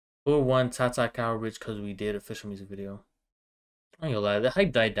Who won TaTa Cow Richh because we did official music video? I ain't gonna lie, the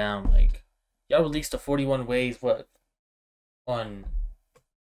hype died down. Like, y'all released the 41 Ways, what, on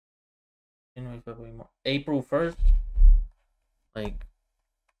January, February, March, April 1st? Like,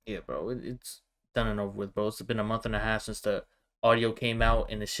 yeah, bro, it's done and over with, bro. It's been a month and a half since the audio came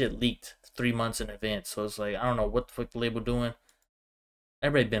out, and the shit leaked 3 months in advance. So it's like, I don't know what the fuck the label doing.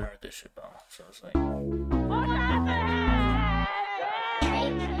 Everybody been heard this shit, bro. So it's like, I'm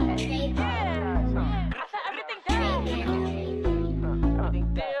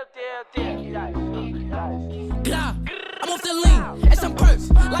off the lean and some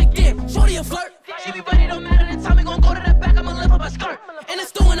perks. Like damn, shorty a flirt. She be ready, don't matter the time. We gon' go to the back. I'ma lift up her skirt. In the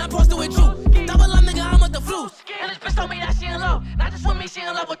stew and I'm posted with you. Double up, nigga, I'm with the flus. And this bitch told me that she in love. Not just with me, she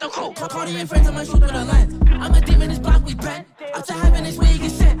in love with the crew. Party and friends, I'ma shoot through the lens. I'm a demon, this block we bent. Up to heaven, this way you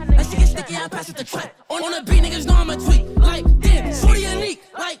get sent. Like she get sticky, I pass it the trend. On the beat, niggas know I'm a tweak. Like damn, shorty unique.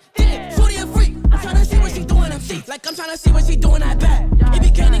 Like damn, shorty a freak. I'm tryna see what she doing them sheets. Like I'm tryna see what she doing that bad.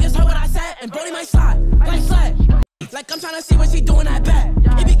 ABK niggas heard what I said, and Brody might slide. Like slide. Like I'm tryna see what she doing that bad.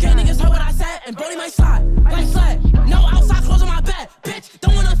 ABK niggas heard what I said, and Brody might slide. Like slide. No outside clothes on my bed, bitch.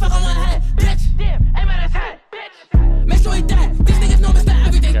 Don't wanna fuck on my head, bitch. Damn, aim at his head, bitch. Make sure he dead. These niggas know Mr.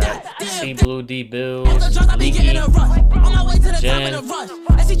 Everything dead. C Blue D Bills, I be getting a rush. On my way to the top in a rush.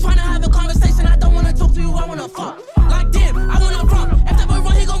 And she tryna have a conversation. I don't wanna talk to you, I wanna fuck. Like damn, I wanna run. If that boy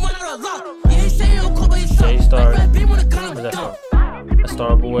run, he gon' run out of luck. Yeah, he say he'll cool, but he's stuck. J-Star. Like red beam with a gun, I'm dumb. A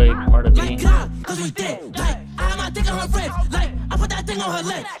Star Boy, Marta B. Like God, cause we dead. Like I have my dick on her ribs. Like I put that thing on her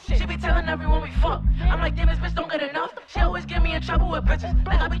leg. She be telling everyone we fuck. I'm like, damn, this bitch don't get enough. She always get me in trouble with bitches.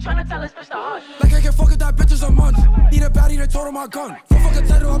 Like I be trying to tell this bitch to hush. Like I can fuck with that bitches a month. Need a baddie to total my gun. For fuck a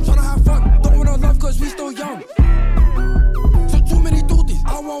title, I'm tryna have fun. Don't wanna love cause we still young. So too many duties,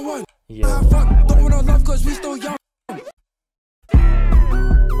 I want one. Yeah. Have fun. Don't wanna love cause we still young.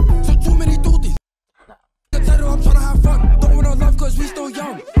 So too many duties. The title, I'm tryna have fun. Don't wanna love cause we still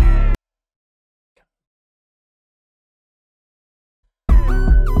young.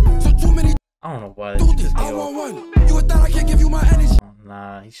 So too many I don't know why they took this duties, I video. want one. You with that, I can't give you my energy.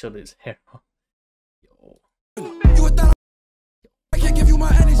 Nah, he showed his hair. Yo. You with that, I can't give you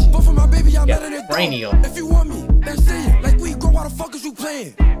my energy. But for my baby, I'm letting it go. Brainio. If you want me, then say it. Like we go, why the fuck is you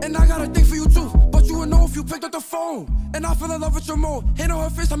playing? And I got a thing for you too, but you would know if you picked up the phone. And I fell in love with your mode. Hit on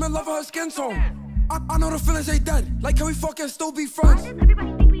her face, I'm in love with her skin tone. I know the feelings ain't dead. Like can we fucking still be friends? Why does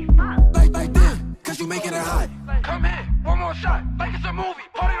everybody think we fuck? Like damn, cause you making it hot. Come here, one more shot. Like it's a movie,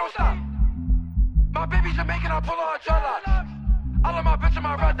 party don't stop. My baby's Jamaican, I pull her dreadlocks. All of my bitch and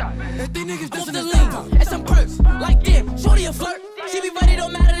my red dot. And these niggas I'm off dissing the the lean and some perks. Like damn, shorty a flirt. She be ready,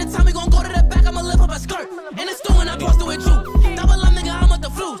 don't matter the time. We gon' go to the back. I'ma lift up her skirt. In the stew and I'm posted with you. Double up, nigga, I'm with the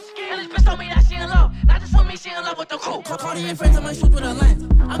flus. And this bitch told me that she in love. Not just with me, she in love with the crew. Party and friends, I'ma shoot through the lens.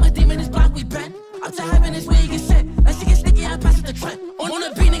 I'm a demon, this block we bent. Up to heaven, this way you get sent. Like she get sticky, I pass it the trend. On the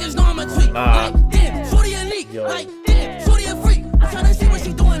beat, niggas know I'm a tweak. Like damn, shorty unique. Yo. Like damn, shorty a freak. I'm tryna see what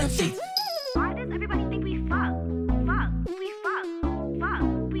she doing them sheets. Why does everybody think we fuck? Fuck, we fuck, fuck,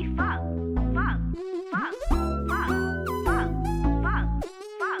 we fuck, fuck, fuck, fuck, fuck, fuck, fuck,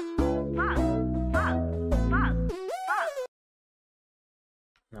 fuck, fuck, fuck.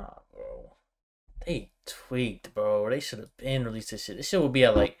 Nah, bro. They tweaked, bro. They should have been released this shit. This shit would be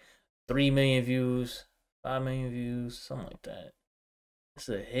at like 3 million views, 5 million views, something like that. This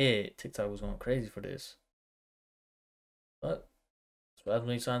is a hit. TikTok was going crazy for this. But that's why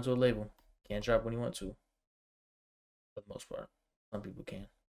when he signed to a label. Can't drop when he want to. For the most part. Some people can.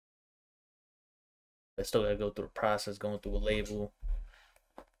 They still gotta go through the process, going through a label,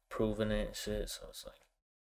 proving it and shit. So it's like